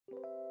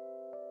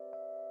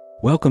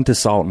Welcome to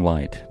Salt and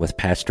Light with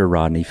Pastor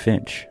Rodney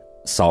Finch.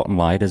 Salt and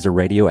Light is a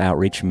radio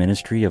outreach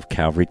ministry of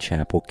Calvary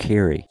Chapel,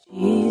 Cary.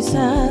 Jesus,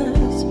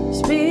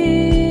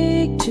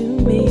 speak to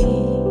me.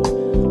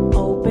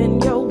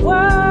 Open your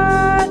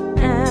word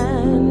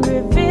and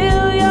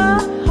reveal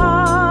your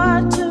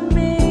heart to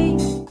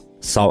me.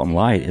 Salt and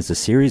Light is a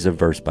series of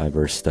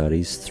verse-by-verse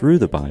studies through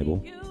the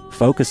Bible,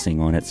 focusing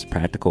on its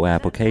practical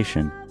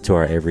application to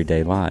our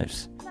everyday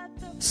lives.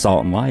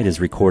 Salt and Light is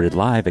recorded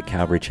live at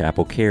Calvary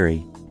Chapel,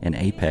 Cary in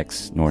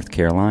Apex, North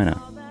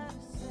Carolina.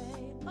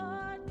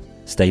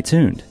 Stay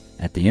tuned.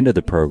 At the end of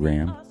the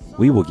program,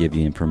 we will give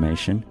you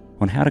information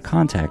on how to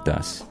contact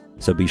us,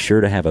 so be sure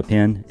to have a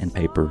pen and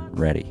paper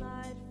ready.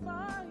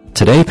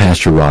 Today,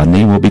 Pastor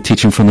Rodney will be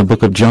teaching from the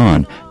book of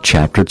John,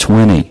 chapter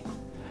 20.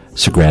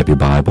 So grab your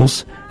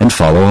Bibles and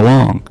follow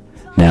along.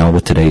 Now,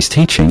 with today's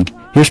teaching,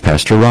 here's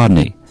Pastor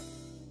Rodney.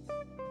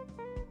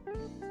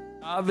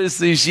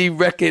 Obviously, she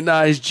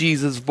recognized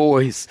Jesus'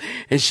 voice,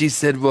 and she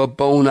said,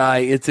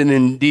 Rabboni. It's an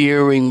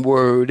endearing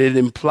word. It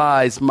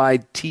implies my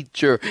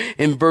teacher.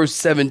 In verse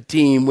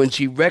 17, when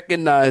she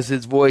recognized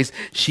his voice,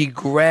 she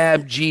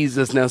grabbed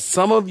Jesus. Now,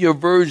 some of your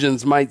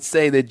versions might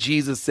say that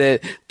Jesus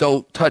said,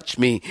 don't touch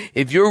me.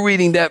 If you're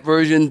reading that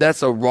version,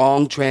 that's a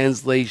wrong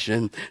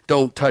translation.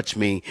 Don't touch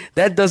me.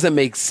 That doesn't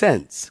make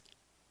sense,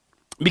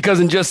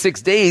 because in just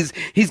 6 days,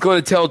 he's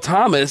going to tell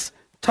Thomas,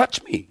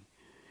 touch me.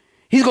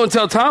 He's going to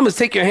tell Thomas,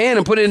 take your hand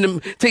and put it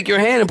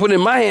in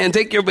my hand.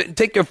 Take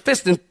your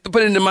fist and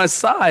put it into my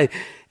side.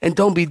 And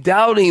don't be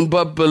doubting,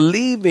 but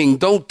believing.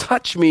 Don't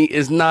touch me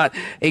is not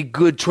a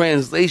good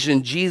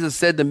translation. Jesus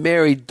said to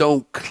Mary,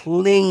 don't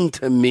cling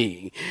to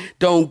me.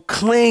 Don't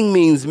cling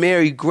means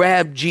Mary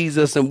grabbed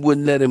Jesus and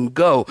wouldn't let him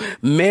go.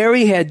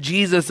 Mary had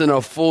Jesus in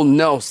a full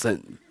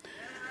Nelson.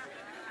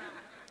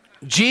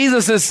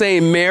 Jesus is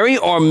saying, Mary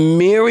or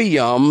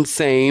Miriam,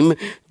 same,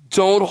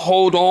 don't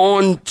hold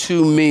on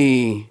to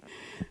me.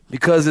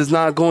 Because it's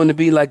not going to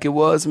be like it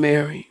was,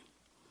 Mary.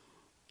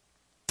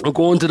 I'm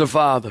going to the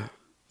Father.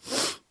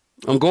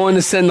 I'm going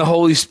to send the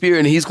Holy Spirit,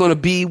 and he's going to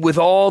be with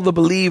all the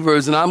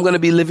believers, and I'm going to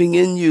be living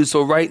in you.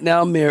 So right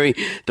now, Mary,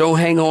 don't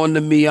hang on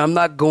to me. I'm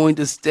not going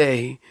to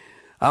stay.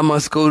 I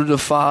must go to the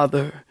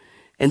Father.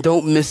 And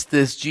don't miss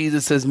this.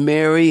 Jesus says,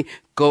 Mary,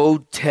 go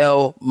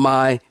tell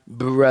my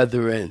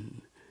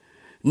brethren.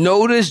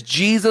 Notice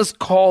Jesus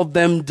called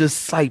them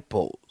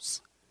disciples.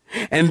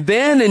 And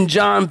then in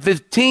John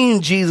 15,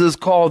 Jesus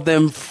called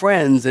them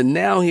friends. And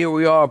now here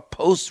we are,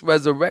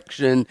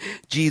 post-resurrection,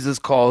 Jesus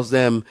calls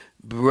them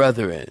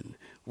brethren.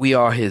 We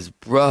are his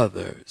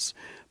brothers.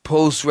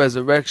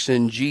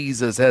 Post-resurrection,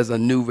 Jesus has a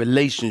new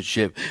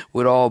relationship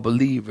with all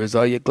believers.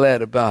 Are you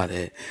glad about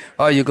it?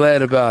 Are you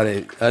glad about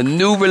it? A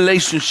new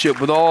relationship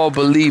with all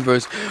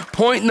believers.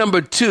 Point number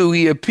 2,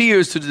 he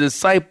appears to the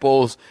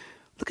disciples.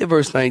 Look at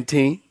verse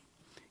 19.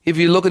 If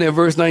you're looking at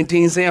verse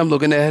 19, say, I'm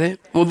looking at it.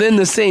 Well, then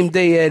the same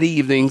day at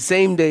evening,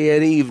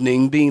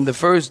 being the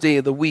first day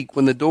of the week,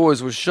 when the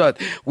doors were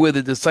shut, where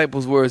the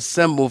disciples were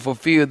assembled for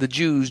fear of the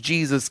Jews,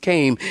 Jesus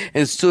came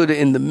and stood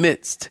in the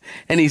midst.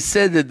 And he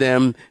said to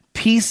them,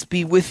 peace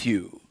be with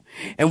you.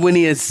 And when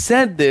he had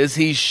said this,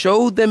 he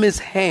showed them his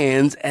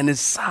hands and his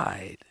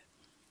side.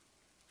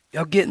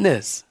 Y'all getting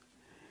this?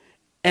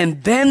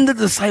 And then the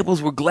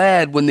disciples were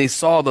glad when they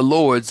saw the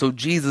Lord. So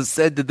Jesus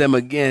said to them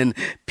again,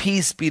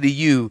 peace be to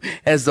you.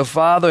 As the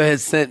Father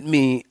has sent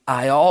me,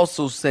 I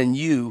also send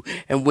you.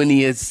 And when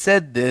he had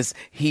said this,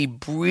 he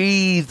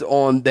breathed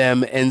on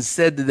them and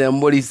said to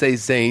them, what do you say,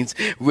 saints?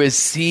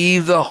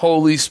 Receive the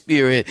Holy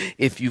Spirit.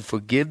 If you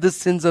forgive the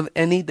sins of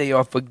any, they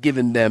are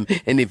forgiven them.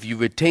 And if you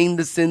retain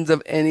the sins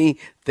of any,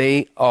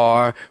 they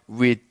are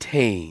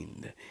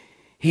retained.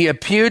 He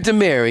appeared to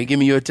Mary. Give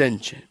me your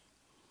attention.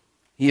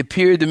 He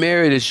appeared to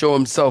Mary to show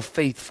himself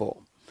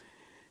faithful.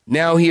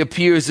 Now he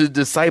appears to the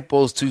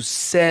disciples to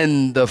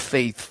send the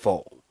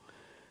faithful.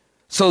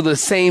 So the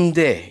same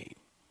day,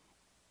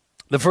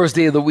 the first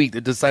day of the week, the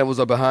disciples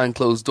are behind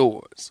closed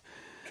doors.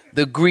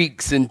 The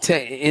Greeks in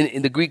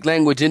the Greek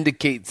language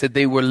indicates that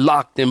they were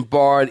locked and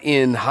barred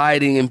in,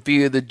 hiding in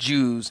fear of the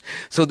Jews.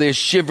 So they're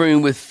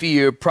shivering with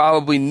fear,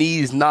 probably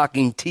knees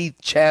knocking, teeth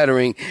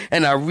chattering.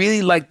 And I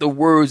really like the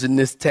words in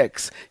this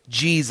text.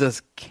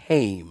 Jesus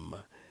came.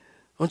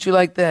 Don't you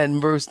like that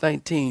in verse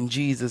 19?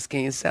 Jesus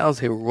came. It sounds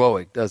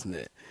heroic, doesn't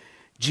it?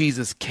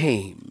 Jesus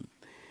came.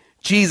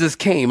 Jesus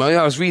came.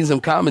 I was reading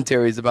some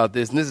commentaries about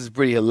this, and this is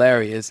pretty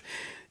hilarious.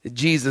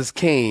 Jesus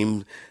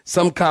came.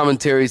 Some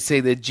commentaries say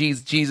that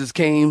Jesus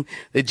came,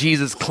 that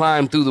Jesus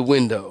climbed through the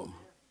window.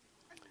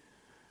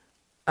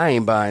 I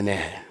ain't buying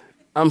that.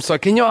 I'm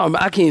sorry.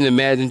 I can't even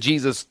imagine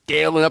Jesus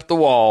scaling up the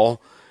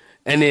wall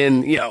and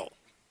then,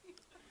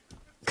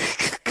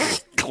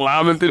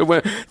 climbing through the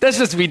window. That's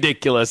just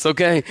ridiculous,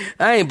 okay?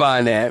 I ain't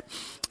buying that.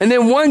 And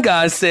then one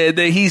guy said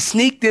that he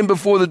sneaked in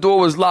before the door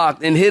was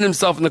locked and hid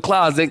himself in the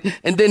closet,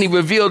 and then he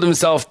revealed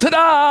himself.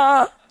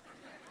 Ta-da!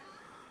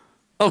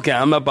 Okay,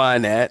 I'm not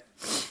buying that.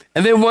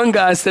 And then one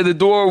guy said the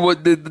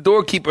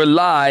doorkeeper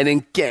lied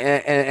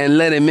and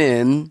let him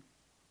in.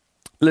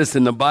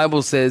 Listen, the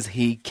Bible says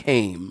he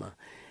came.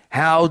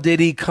 How did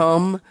he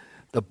come?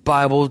 The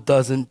Bible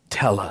doesn't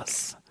tell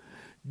us.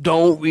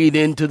 Don't read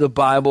into the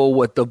Bible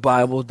what the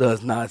Bible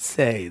does not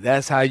say.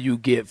 That's how you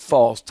get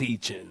false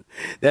teaching.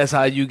 That's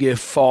how you get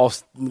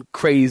false,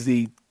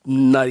 crazy,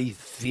 nutty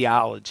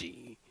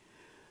theology.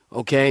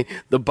 Okay?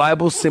 The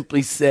Bible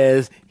simply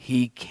says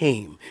he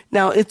came.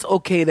 Now, it's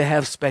okay to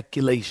have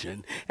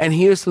speculation. And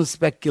here's some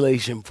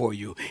speculation for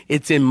you.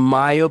 It's in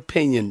my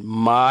opinion,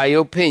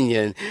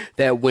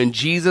 that when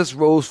Jesus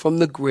rose from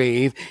the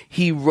grave,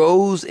 he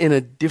rose in a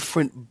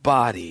different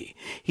body.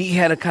 He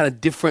had a kind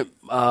of different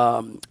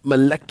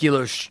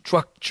molecular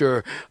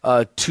structure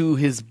to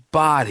his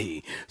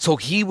body. So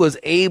he was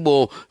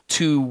able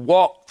to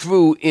walk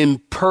through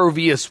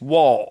impervious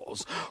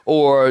walls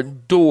or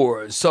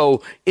doors.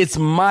 So it's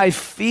my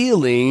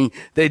feeling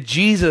that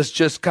Jesus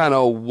just kind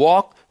of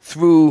walked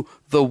through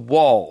the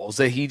walls,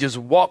 that he just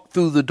walked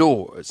through the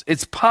doors.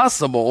 It's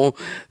possible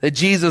that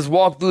Jesus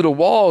walked through the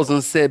walls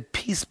and said,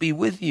 peace be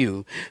with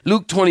you.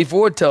 Luke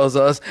 24 tells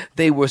us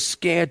they were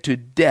scared to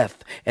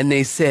death and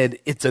they said,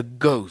 it's a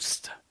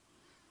ghost.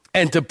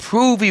 And to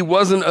prove he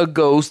wasn't a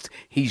ghost,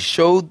 he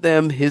showed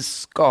them his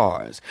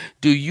scars.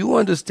 Do you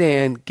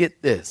understand?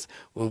 Get this.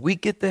 When we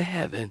get to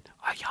heaven,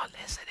 are y'all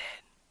listening?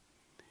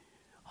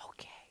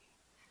 Okay.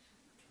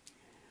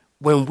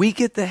 When we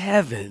get to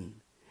heaven,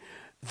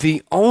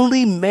 the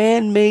only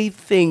man-made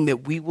thing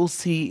that we will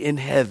see in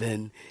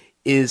heaven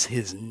is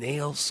his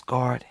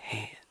nail-scarred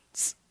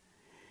hands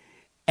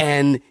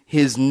and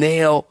his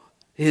nail-scarred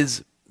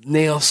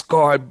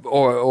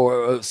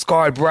or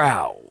scarred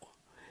brow,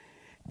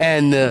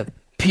 and the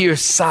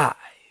pierced side,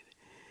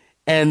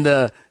 and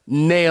the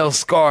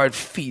nail-scarred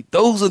feet.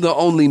 Those are the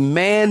only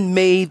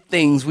man-made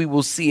things we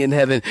will see in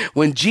heaven.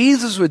 When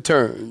Jesus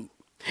returns,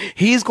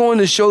 he's going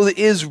to show the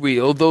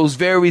Israel those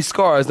very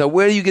scars. Now,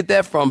 where do you get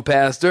that from,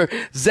 Pastor?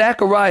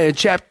 Zechariah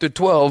chapter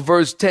 12,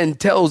 verse 10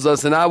 tells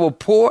us, and I will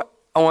pour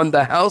on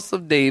the house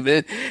of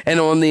David and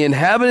on the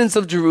inhabitants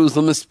of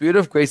Jerusalem the spirit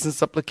of grace and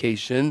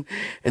supplication,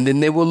 and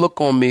then they will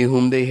look on me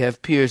whom they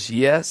have pierced.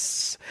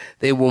 Yes,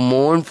 they will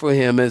mourn for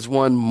him as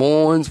one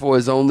mourns for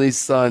his only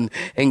son,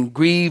 and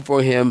grieve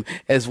for him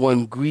as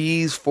one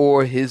grieves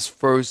for his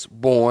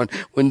firstborn.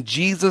 When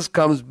Jesus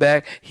comes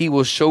back, he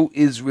will show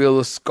Israel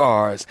the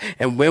scars.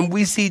 And when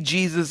we see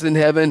Jesus in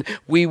heaven,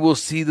 we will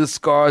see the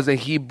scars that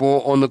he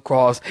bore on the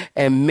cross.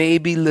 And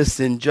maybe,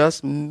 listen,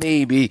 just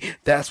maybe,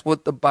 that's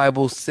what the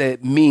Bible said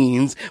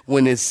means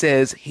when it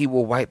says he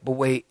will wipe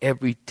away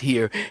every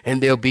tear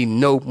and there'll be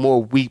no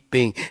more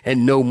weeping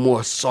and no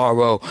more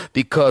sorrow.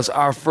 Because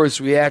our first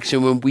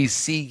reaction when we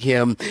see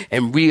him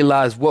and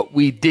realize what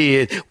we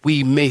did,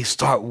 we may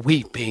start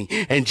weeping.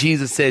 And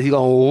Jesus said he's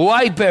going to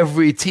wipe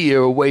every tear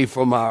away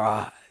from our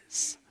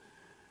eyes.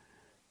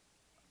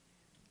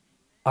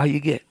 Are you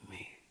getting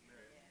me?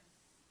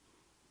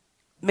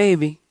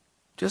 Maybe,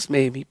 just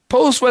maybe.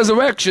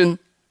 Post-resurrection,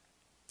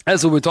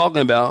 that's what we're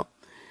talking about.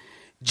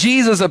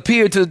 Jesus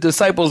appeared to the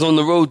disciples on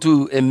the road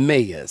to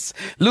Emmaus.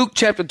 Luke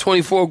chapter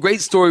 24,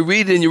 great story.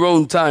 Read it in your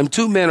own time.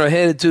 Two men are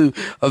headed to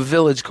a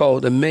village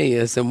called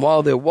Emmaus, and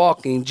while they're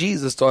walking,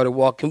 Jesus started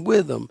walking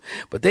with them.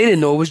 But they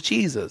didn't know it was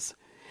Jesus.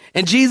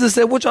 And Jesus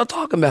said, what y'all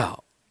talking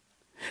about?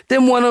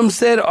 Then one of them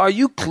said, are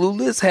you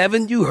clueless?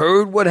 Haven't you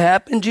heard what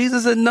happened?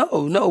 Jesus said, no,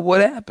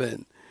 what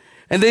happened?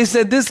 And they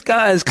said, this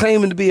guy is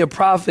claiming to be a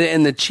prophet,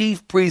 and the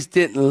chief priest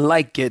didn't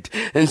like it.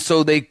 And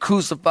so they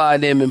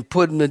crucified him and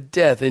put him to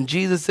death. And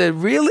Jesus said,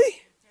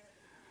 really?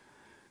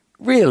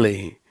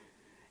 Really?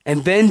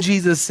 And then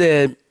Jesus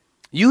said,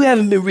 you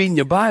haven't been reading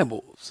your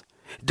Bibles.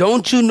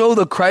 Don't you know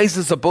the Christ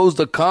is supposed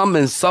to come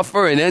and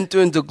suffer and enter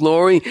into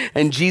glory?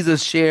 And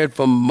Jesus shared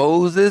from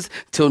Moses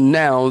till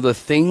now the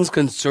things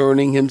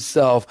concerning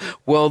himself.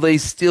 Well, they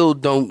still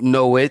don't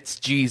know it's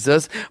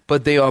Jesus,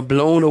 but they are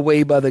blown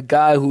away by the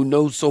guy who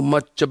knows so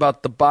much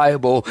about the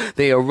Bible.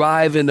 They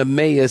arrive in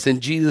Emmaus, and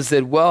Jesus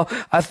said, well,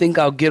 I think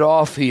I'll get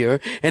off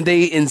here. And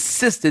they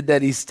insisted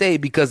that he stay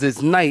because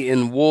it's night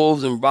and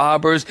wolves and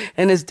robbers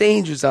and it's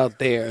dangerous out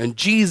there. And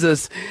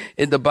Jesus,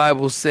 in the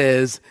Bible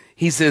says,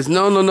 he says,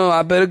 no,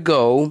 I better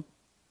go.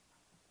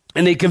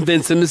 And they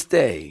convince him to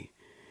stay.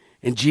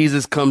 And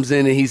Jesus comes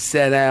in and he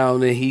sat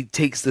down and he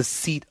takes the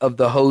seat of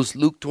the host.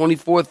 Luke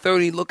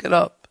 24:30, look it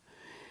up.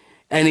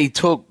 And he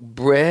took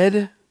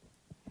bread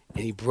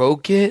and he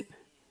broke it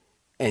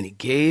and he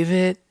gave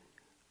it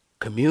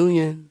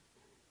communion.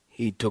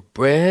 He took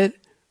bread,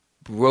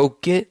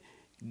 broke it,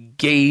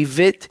 gave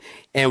it,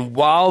 and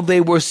while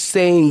they were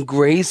saying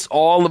grace,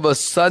 all of a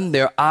sudden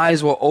their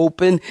eyes were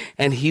open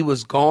and he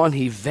was gone.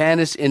 He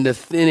vanished into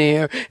thin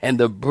air and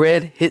the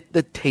bread hit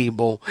the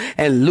table.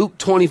 And Luke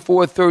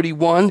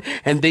 24:31,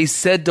 and they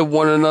said to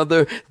one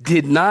another,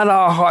 did not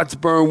our hearts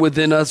burn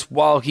within us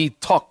while he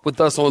talked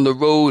with us on the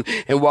road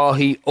and while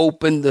he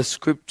opened the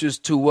scriptures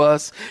to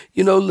us?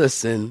 You know,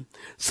 listen,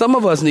 some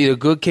of us need a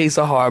good case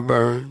of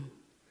heartburn.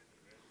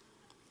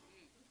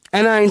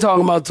 And I ain't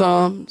talking about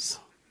Tums.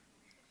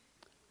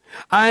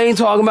 I ain't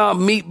talking about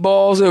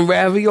meatballs and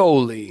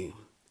ravioli.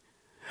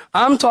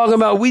 I'm talking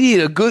about we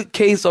need a good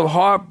case of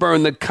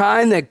heartburn, the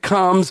kind that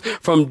comes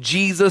from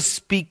Jesus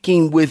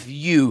speaking with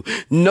you.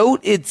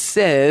 Note it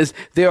says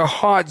their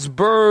hearts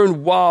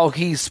burned while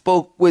he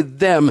spoke with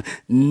them,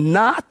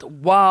 not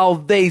while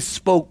they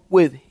spoke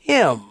with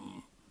him.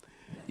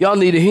 Y'all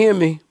need to hear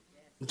me.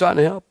 I'm trying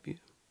to help you.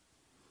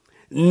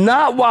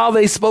 Not while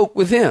they spoke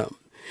with him.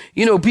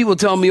 You know, people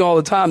tell me all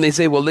the time, they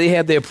say, well, they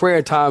have their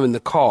prayer time in the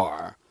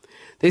car.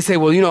 They say,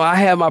 well, you know, I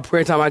have my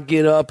prayer time. I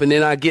get up and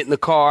then I get in the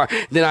car.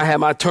 Then I have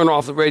my turn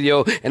off the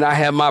radio and I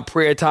have my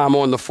prayer time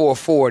on the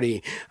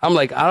 440. I'm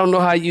like, I don't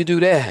know how you do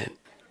that.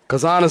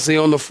 Because honestly,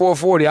 on the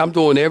 440, I'm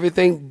doing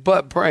everything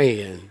but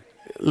praying.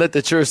 Let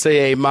the church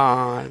say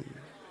amen.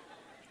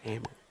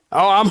 Amen.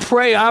 Oh, I'm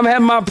praying. I'm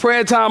having my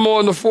prayer time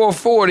on the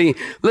 440.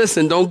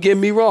 Listen, don't get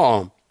me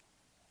wrong.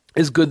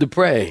 It's good to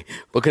pray.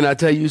 But can I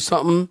tell you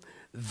something?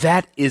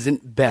 That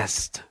isn't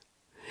best.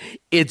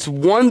 It's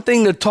one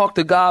thing to talk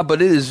to God,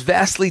 but it is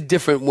vastly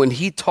different when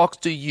he talks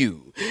to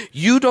you.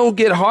 You don't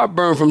get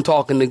heartburn from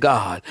talking to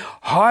God.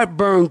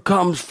 Heartburn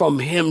comes from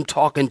him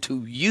talking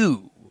to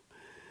you.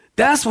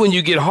 That's when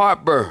you get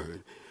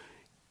heartburn.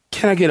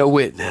 Can I get a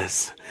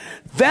witness?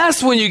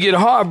 That's when you get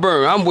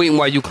heartburn. I'm waiting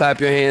while you clap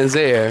your hands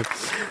there.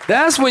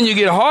 That's when you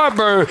get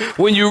heartburn,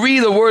 when you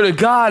read the word of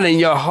God and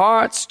your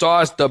heart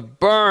starts to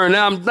burn.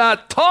 Now, I'm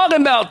not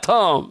talking about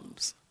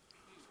tongues.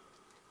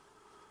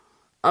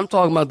 I'm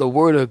talking about the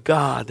word of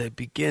God that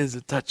begins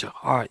to touch your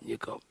heart and you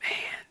go,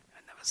 man, I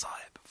never saw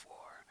that before.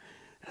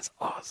 That's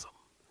awesome.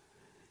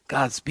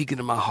 God's speaking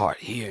to my heart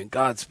here and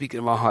God's speaking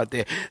to my heart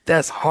there.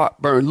 That's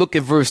heartburn. Look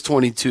at verse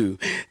 22.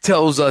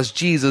 Tells us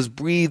Jesus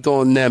breathed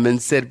on them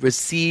and said,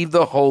 receive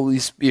the Holy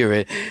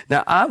Spirit.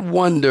 Now, I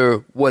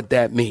wonder what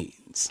that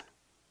means.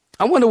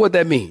 I wonder what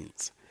that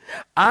means.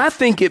 I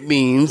think it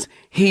means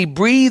he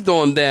breathed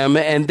on them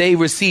and they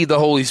received the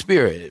Holy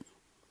Spirit.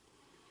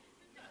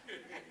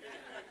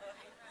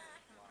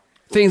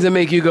 Things that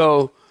make you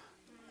go,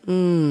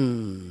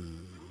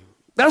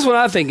 That's what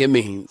I think it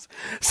means.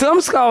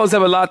 Some scholars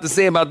have a lot to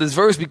say about this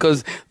verse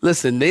because,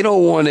 listen, they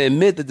don't want to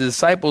admit that the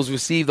disciples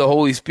received the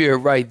Holy Spirit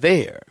right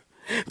there.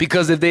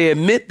 Because if they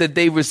admit that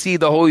they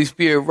received the Holy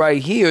Spirit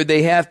right here,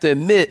 they have to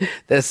admit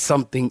that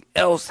something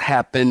else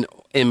happened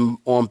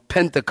on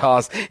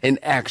Pentecost in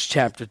Acts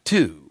chapter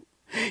 2.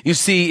 You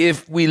see,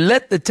 if we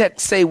let the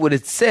text say what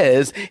it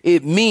says,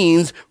 it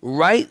means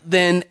right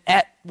then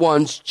at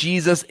once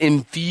Jesus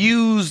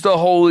infused the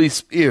Holy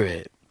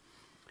Spirit.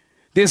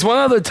 There's one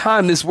other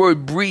time this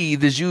word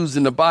breathe is used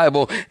in the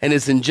Bible, and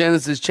it's in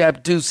Genesis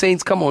chapter 2.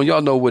 Saints, come on,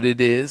 y'all know what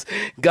it is.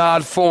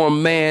 God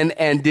formed man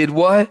and did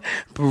what?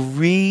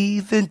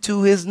 Breathe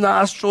into his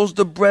nostrils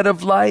the breath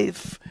of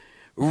life.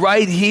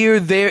 Right here,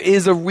 there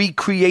is a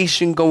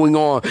recreation going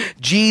on.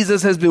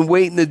 Jesus has been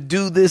waiting to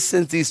do this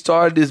since he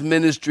started his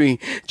ministry.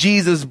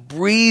 Jesus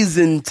breathes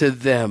into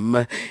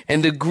them.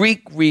 And the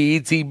Greek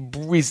reads,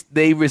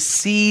 they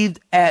received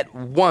at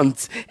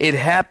once. It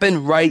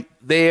happened right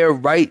there,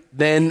 right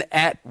then,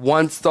 at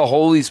once. The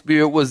Holy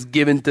Spirit was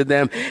given to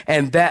them.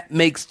 And that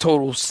makes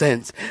total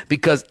sense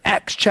because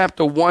Acts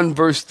chapter 1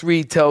 verse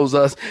 3 tells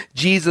us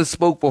Jesus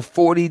spoke for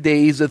 40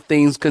 days of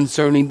things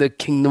concerning the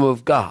kingdom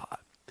of God.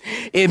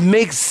 It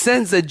makes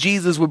sense that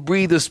Jesus would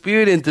breathe the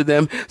Spirit into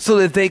them so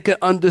that they could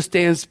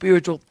understand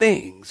spiritual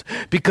things.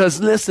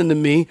 Because listen to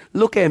me,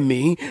 look at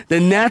me.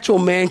 The natural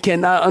man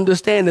cannot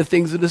understand the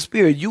things of the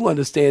Spirit. You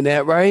understand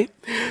that, right?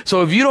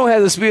 So if you don't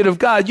have the Spirit of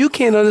God, you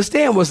can't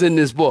understand what's in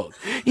this book.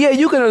 Yeah,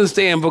 you can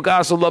understand, for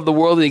God so loved the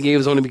world that he gave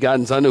his only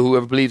begotten Son, and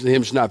whoever believes in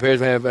him should not perish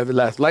but have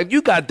everlasting life.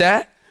 You got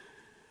that.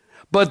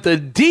 But the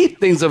deep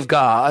things of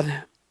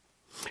God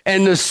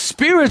and the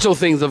spiritual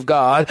things of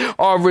God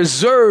are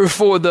reserved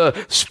for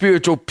the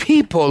spiritual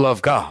people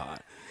of God.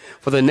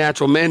 For the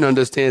natural man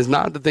understands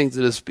not the things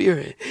of the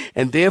Spirit.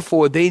 And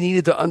therefore, they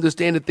needed to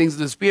understand the things of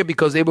the Spirit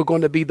because they were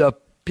going to be the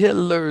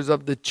pillars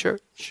of the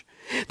church.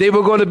 They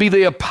were going to be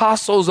the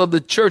apostles of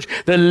the church,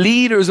 the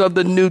leaders of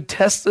the New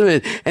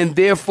Testament, and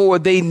therefore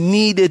they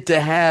needed to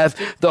have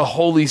the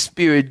Holy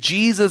Spirit.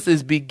 Jesus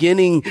is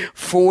beginning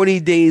 40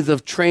 days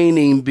of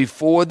training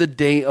before the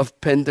day of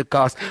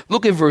Pentecost.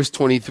 Look at verse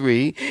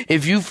 23.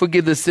 If you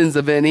forgive the sins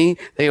of any,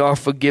 they are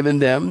forgiven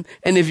them.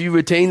 And if you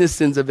retain the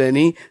sins of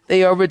any,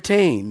 they are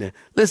retained.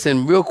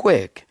 Listen, real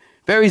quick,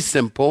 very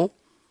simple.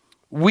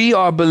 We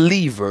are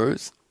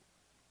believers,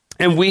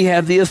 and we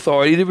have the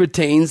authority to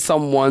retain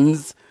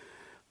someone's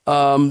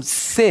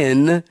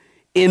sin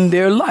in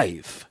their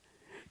life.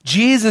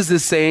 Jesus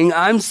is saying,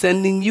 I'm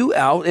sending you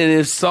out, and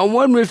if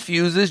someone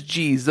refuses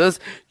Jesus,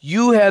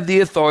 you have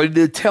the authority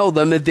to tell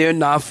them that they're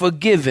not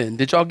forgiven.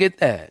 Did y'all get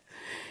that?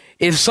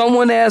 If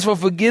someone asks for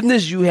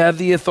forgiveness, you have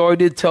the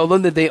authority to tell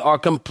them that they are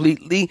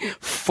completely,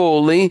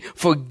 fully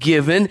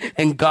forgiven,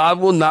 and God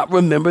will not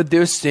remember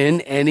their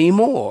sin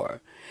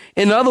anymore.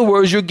 In other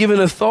words, you're given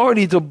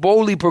authority to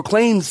boldly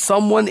proclaim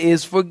someone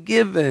is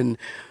forgiven.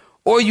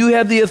 Or you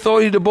have the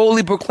authority to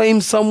boldly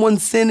proclaim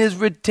someone's sin is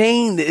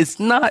retained. It's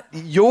not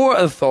your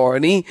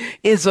authority.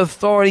 It's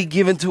authority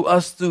given to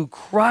us through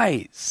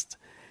Christ.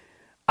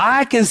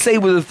 I can say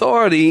with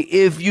authority,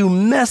 if you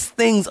mess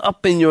things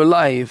up in your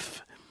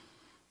life,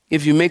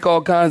 if you make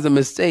all kinds of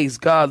mistakes,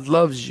 God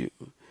loves you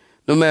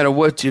no matter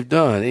what you've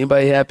done.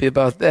 Anybody happy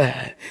about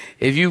that?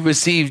 If you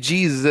receive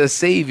Jesus as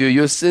Savior,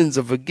 your sins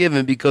are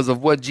forgiven because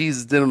of what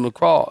Jesus did on the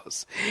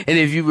cross. And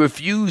if you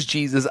refuse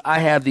Jesus, I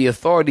have the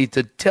authority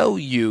to tell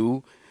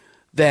you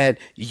that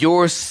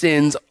your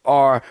sins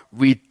are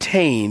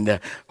retained,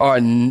 or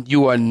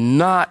you are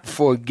not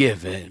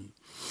forgiven.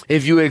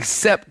 If you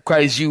accept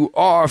Christ, you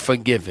are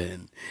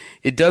forgiven.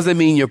 It doesn't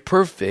mean you're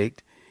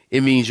perfect.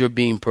 It means you're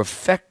being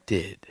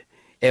perfected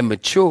and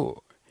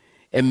mature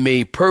and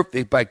made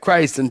perfect by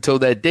Christ until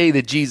that day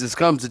that Jesus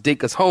comes to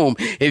take us home.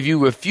 If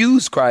you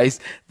refuse Christ,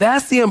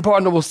 that's the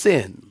unpardonable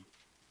sin.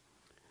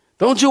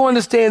 Don't you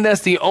understand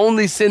that's the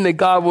only sin that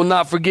God will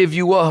not forgive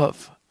you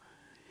of?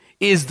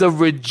 Is the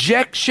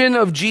rejection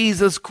of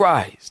Jesus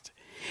Christ.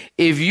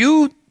 If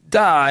you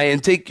die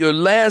and take your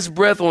last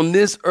breath on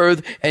this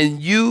earth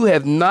and you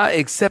have not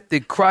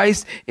accepted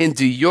Christ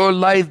into your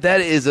life,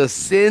 that is a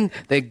sin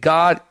that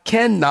God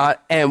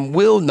cannot and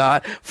will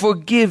not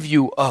forgive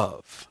you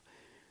of.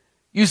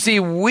 You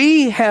see,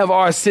 we have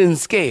our sin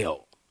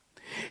scale,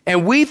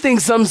 and we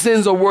think some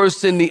sins are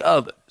worse than the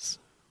others.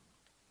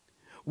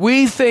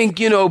 We think,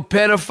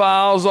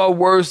 pedophiles are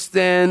worse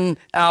than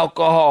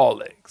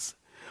alcoholics.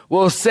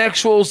 Well,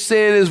 sexual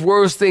sin is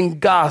worse than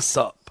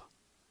gossip.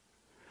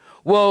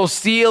 Well,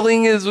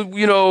 stealing is,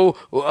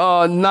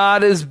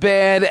 not as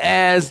bad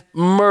as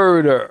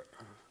murder.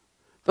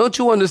 Don't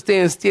you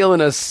understand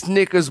stealing a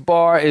Snickers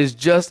bar is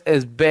just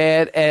as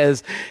bad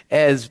as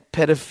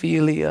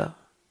pedophilia?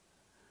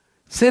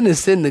 Sin is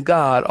sin to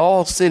God.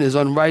 All sin is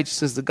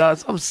unrighteousness to God.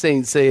 Some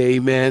saints say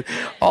amen.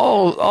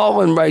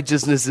 All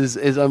unrighteousness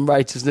is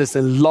unrighteousness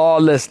and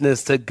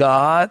lawlessness to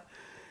God.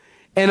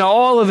 And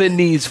all of it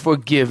needs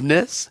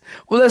forgiveness.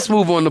 Well, let's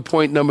move on to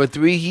point number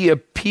 3. He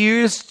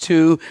appears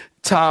to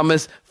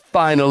Thomas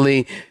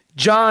finally.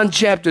 John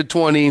chapter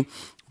 20,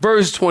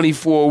 verse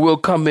 24. We'll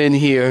come in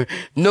here.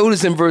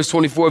 Notice in verse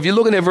 24. If you're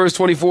looking at verse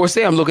 24,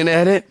 say I'm looking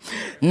at it.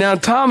 Now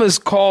Thomas,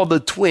 called the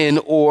twin,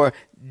 or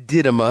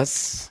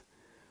Didymus,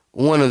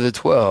 one of the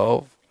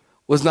 12,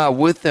 was not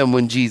with them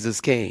when Jesus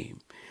came.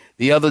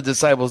 The other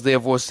disciples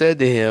therefore said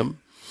to him,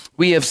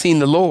 "We have seen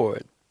the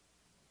Lord."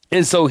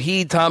 And so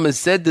he, Thomas,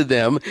 said to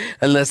them,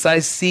 "Unless I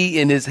see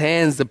in his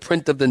hands the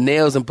print of the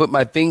nails, and put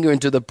my finger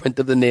into the print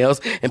of the nails,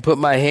 and put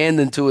my hand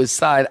into his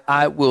side,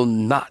 I will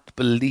not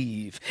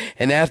believe."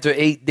 And after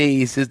 8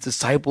 days, his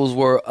disciples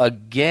were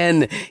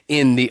again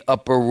in the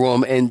upper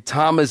room, and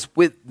Thomas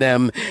with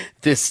them.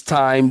 This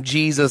time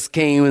Jesus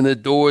came, and the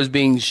doors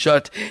being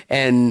shut,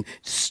 and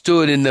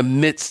stood in the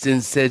midst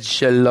and said,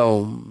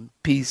 "Shalom,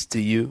 peace to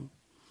you."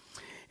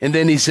 And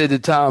then he said to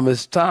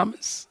Thomas,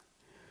 "Thomas,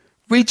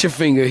 reach your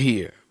finger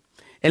here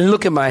and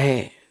look at my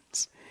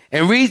hands,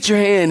 and reach your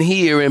hand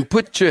here and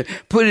put it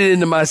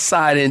into my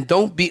side, and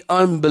don't be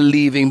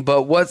unbelieving,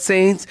 but what,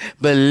 saints?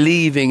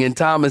 Believing." And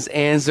Thomas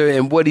answered,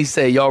 and what he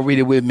say? Y'all read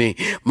it with me.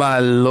 "My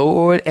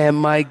Lord and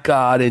my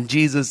God." And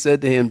Jesus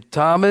said to him,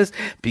 "Thomas,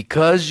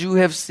 because you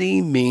have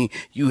seen me,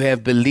 you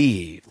have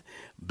believed.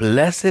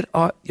 Blessed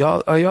are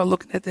y'all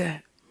looking at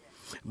that?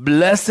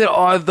 Blessed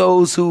are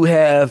those who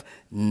have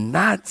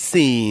not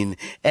seen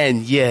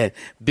and yet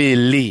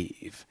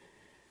believe.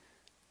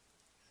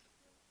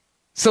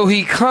 So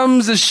he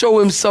comes to show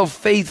himself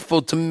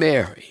faithful to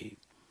Mary.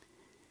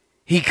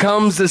 He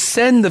comes to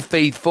send the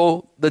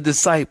faithful, the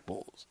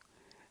disciples.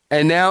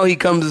 And now he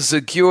comes to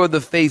secure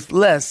the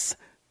faithless,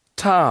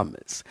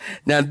 Thomas.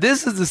 Now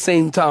this is the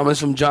same Thomas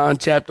from John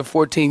chapter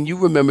 14. You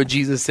remember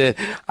Jesus said,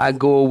 "I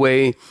go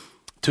away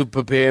to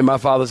prepare in my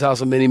Father's house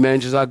of many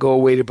mansions. I go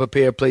away to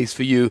prepare a place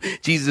for you."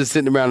 Jesus is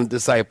sitting around the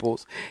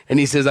disciples, and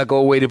he says, "I go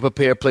away to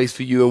prepare a place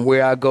for you, and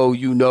where I go,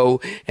 you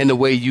know, and the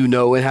way you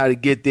know, and how to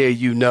get there,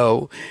 you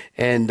know."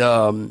 And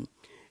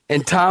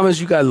Thomas,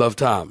 you gotta love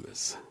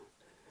Thomas.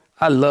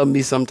 I love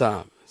me some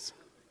Thomas.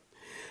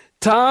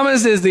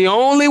 Thomas is the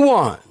only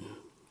one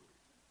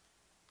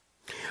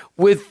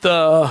with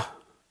the,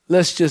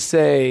 let's just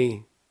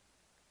say,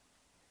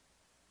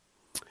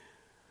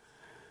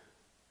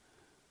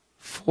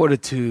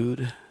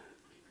 fortitude.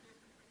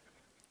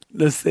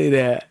 Let's say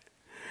that.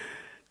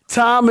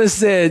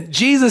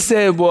 Jesus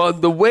said, "Well,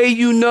 the way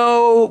you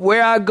know,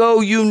 where I go,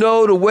 you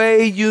know, the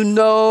way you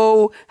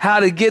know, how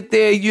to get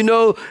there, you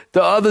know."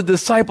 The other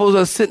disciples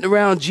are sitting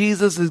around.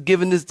 Jesus is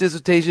giving this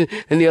dissertation,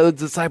 and the other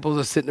disciples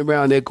are sitting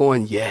around. They're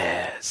going,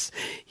 "Yes,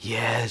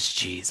 yes,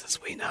 Jesus,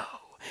 we know.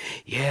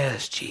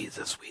 Yes,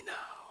 Jesus, we know.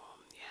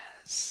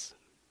 Yes."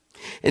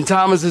 And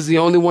Thomas is the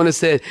only one that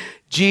said,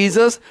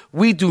 "Jesus,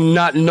 we do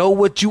not know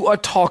what you are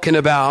talking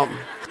about.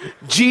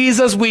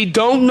 Jesus, we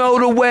don't know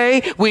the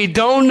way. We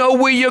don't know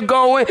where you're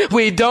going.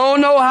 We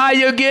don't know how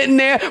you're getting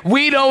there.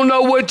 We don't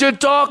know what you're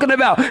talking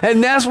about."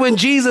 And that's when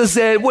Jesus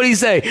said, what did he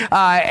say?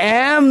 "I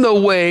am the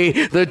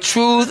way, the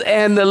truth,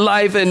 and the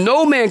life, and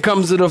no man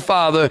comes to the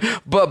Father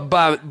but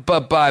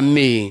by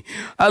me."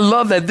 I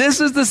love that.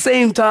 This is the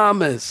same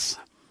Thomas.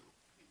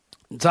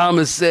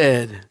 Thomas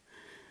said,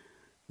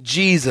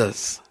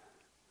 "Jesus,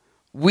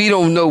 We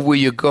don't know where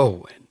you're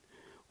going.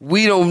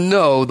 We don't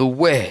know the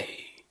way.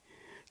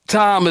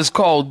 Thomas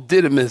called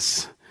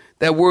Didymus.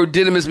 That word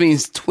Didymus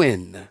means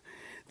twin.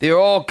 There are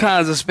all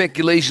kinds of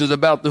speculations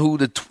about who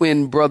the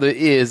twin brother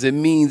is. It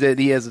means that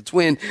he has a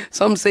twin.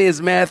 Some say it's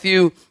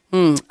Matthew.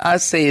 I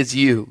say it's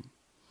you.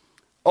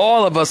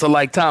 All of us are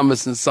like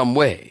Thomas in some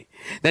way.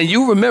 Now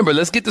you remember,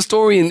 let's get the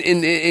story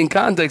in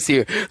context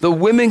here. The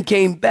women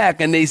came back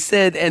and they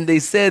said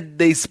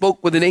they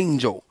spoke with an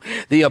angel.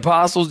 The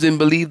apostles didn't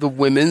believe the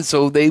women,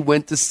 so they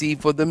went to see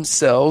for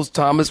themselves.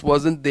 Thomas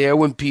wasn't there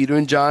when Peter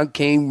and John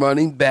came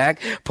running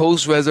back.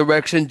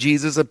 Post-resurrection,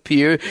 Jesus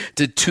appeared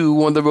to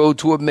two on the road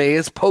to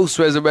Emmaus.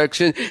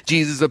 Post-resurrection,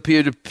 Jesus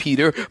appeared to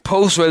Peter.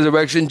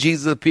 Post-resurrection,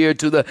 Jesus appeared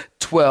to the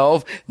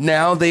 12.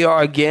 Now they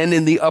are again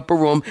in the upper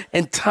room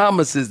and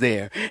Thomas is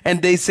there.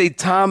 And they say,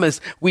 Thomas,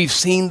 we've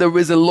seen the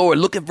risen Lord.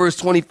 Look at verse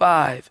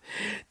 25.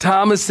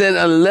 Thomas said,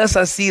 unless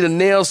I see the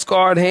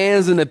nail-scarred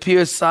hands and the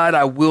pierced side,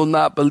 I will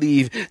not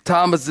believe.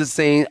 Thomas is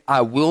saying,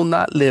 I will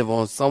not live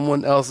on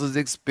someone else's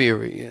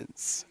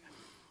experience.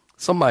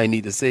 Somebody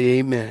need to say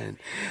amen.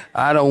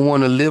 I don't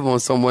want to live on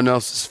someone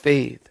else's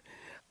faith.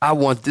 I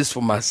want this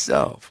for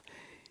myself.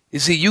 You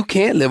see, you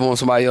can't live on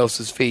somebody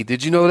else's faith.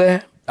 Did you know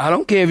that? I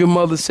don't care if your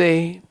mother's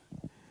saved.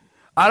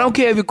 I don't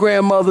care if your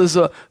grandmother's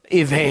an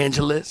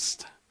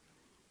evangelist.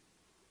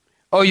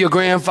 Or your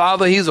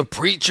grandfather, he's a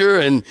preacher,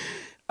 and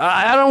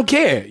I don't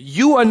care.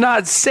 You are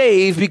not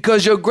saved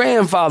because your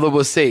grandfather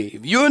was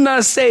saved. You're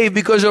not saved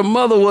because your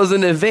mother was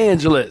an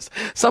evangelist.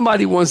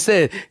 Somebody once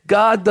said,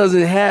 God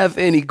doesn't have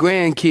any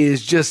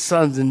grandkids, just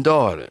sons and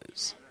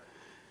daughters.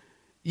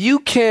 You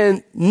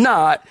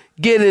cannot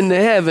get into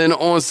heaven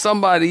on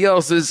somebody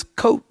else's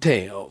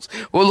coattails.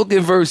 Well, look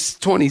at verse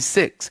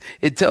 26.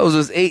 It tells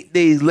us 8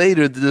 days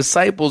later, the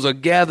disciples are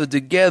gathered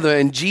together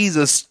and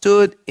Jesus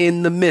stood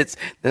in the midst.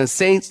 Now,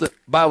 saints,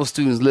 Bible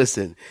students,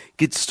 listen,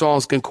 get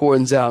Strong's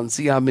Concordance out and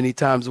see how many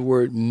times the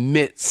word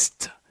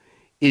midst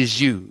is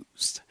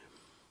used.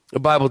 The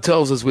Bible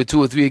tells us where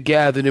two or three are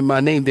gathered in my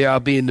name, there I'll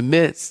be in the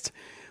midst.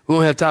 We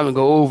don't have time to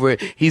go over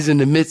it. He's in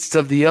the midst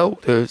of the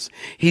elders.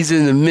 He's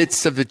in the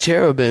midst of the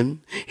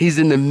cherubim. He's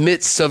in the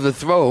midst of the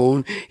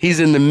throne. He's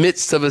in the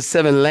midst of the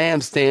 7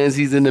 lampstands.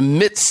 He's in the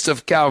midst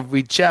of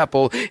Calvary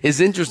Chapel. It's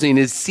interesting.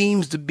 It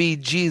seems to be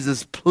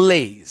Jesus'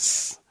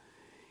 place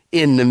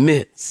in the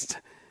midst.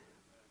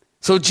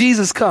 So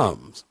Jesus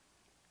comes.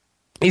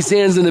 He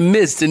stands in the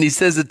midst and he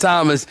says to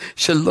Thomas,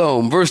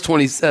 Shalom. Verse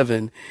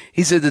 27,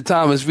 he said to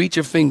Thomas, reach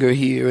your finger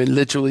here and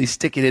literally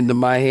stick it into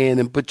my hand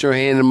and put your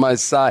hand in my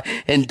side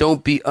and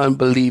don't be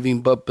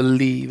unbelieving, but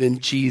believe in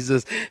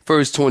Jesus.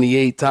 Verse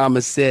 28,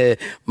 Thomas said,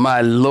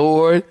 my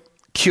Lord,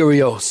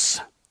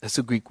 Kyrios. That's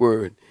a Greek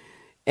word.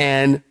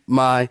 And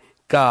my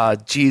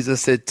God.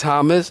 Jesus said,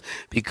 Thomas,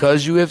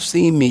 because you have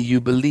seen me, you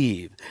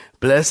believe.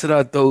 Blessed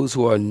are those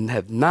who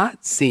have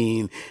not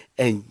seen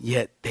and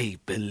yet they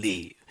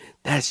believe.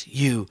 That's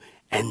you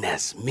and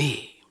that's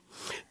me.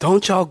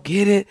 Don't y'all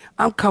get it?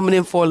 I'm coming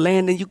in for a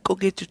landing. You go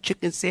get your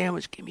chicken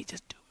sandwich. Give me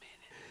just 2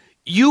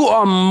 minutes. You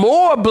are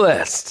more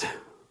blessed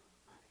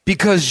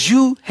because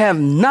you have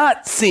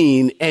not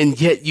seen and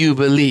yet you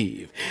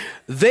believe.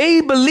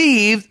 They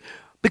believed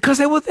because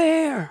they were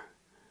there.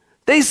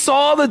 They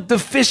saw the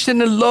fish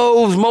and the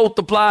loaves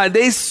multiplied.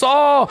 They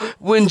saw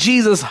when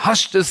Jesus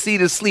hushed the sea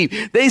to sleep.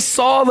 They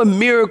saw the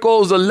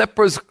miracles, the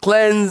lepers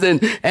cleansed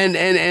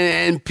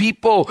and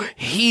people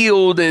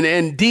healed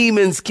and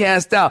demons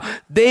cast out.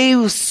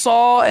 They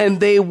saw and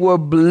they were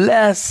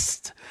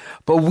blessed.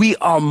 But we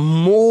are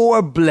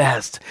more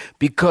blessed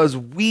because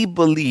we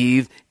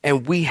believe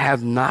and we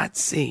have not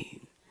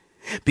seen.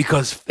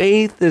 Because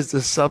faith is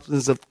the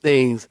substance of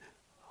things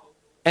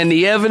and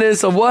the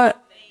evidence of what?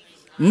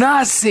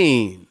 Not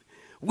seen.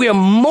 We are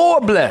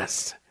more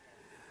blessed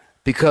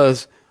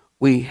because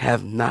we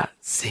have not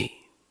seen.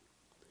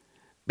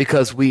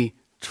 Because we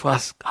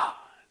trust God.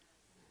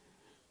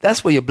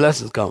 That's where your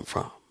blessings come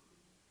from.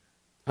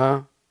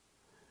 Huh?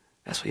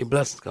 That's where your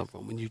blessings come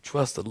from. When you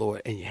trust the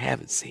Lord and you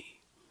haven't seen.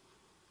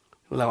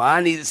 You're like, well,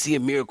 I need to see a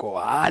miracle.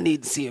 I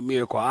need to see a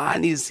miracle. I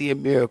need to see a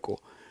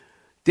miracle.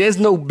 There's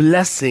no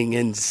blessing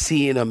in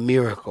seeing a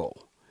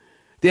miracle.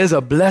 There's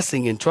a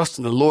blessing in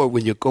trusting the Lord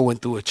when you're going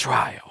through a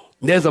trial.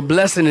 There's a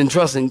blessing in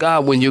trusting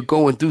God when you're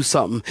going through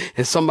something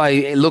and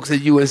somebody looks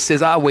at you and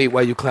says, I'll wait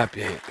while you clap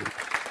your hand.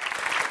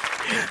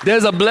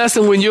 There's a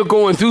blessing when you're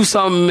going through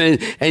something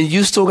and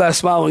you still got a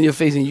smile on your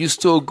face and you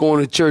still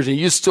going to church and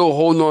you're still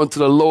holding on to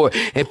the Lord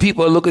and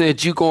people are looking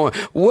at you going,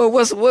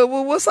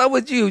 what's up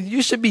with you?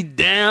 You should be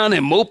down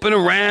and moping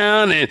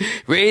around and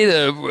ready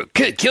to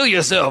kill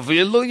yourself.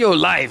 You look at your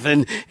life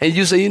and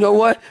you say, you know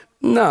what?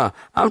 Nah,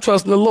 I'm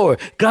trusting the Lord.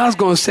 God's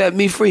going to set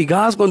me free.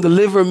 God's going to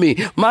deliver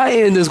me. My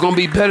end is going to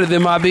be better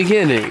than my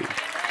beginning.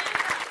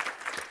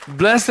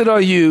 Blessed are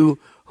you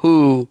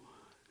who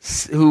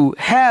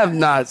have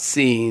not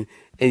seen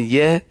and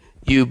yet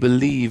you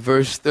believe.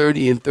 Verse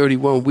 30 and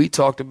 31, we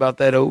talked about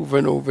that over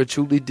and over.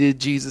 Truly did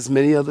Jesus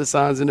many other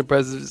signs in the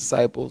presence of his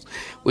disciples,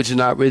 which are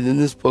not written in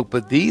this book,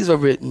 but these are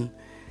written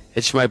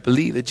that you might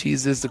believe that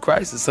Jesus is the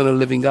Christ, the Son of the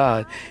living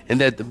God, and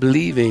that the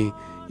believing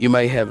you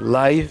might have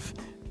life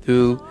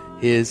through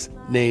his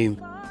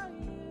name.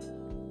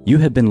 You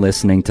have been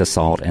listening to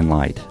Salt and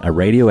Light, a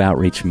radio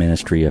outreach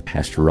ministry of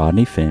Pastor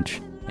Rodney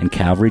Finch and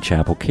Calvary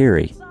Chapel,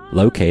 Cary,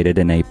 located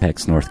in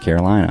Apex, North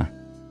Carolina.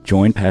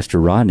 Join Pastor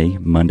Rodney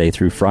Monday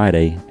through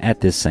Friday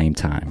at this same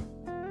time.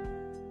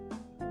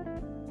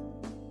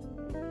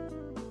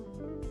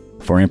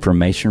 For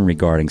information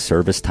regarding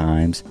service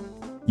times,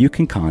 you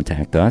can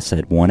contact us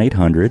at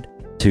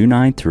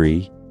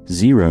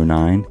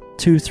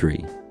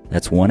 1-800-293-0923.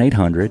 That's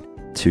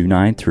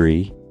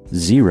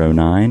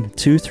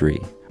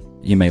 1-800-293-0923.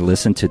 You may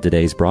listen to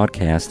today's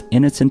broadcast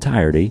in its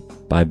entirety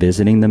by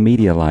visiting the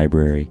media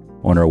library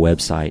on our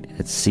website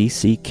at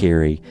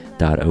cccary.org.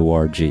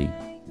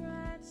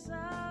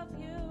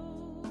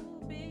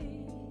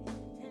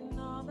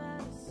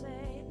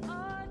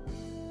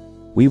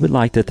 We would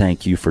like to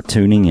thank you for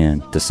tuning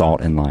in to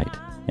Salt and Light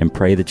and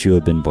pray that you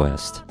have been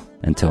blessed.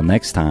 Until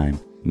next time,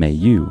 may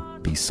you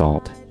be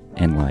salt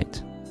and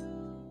light.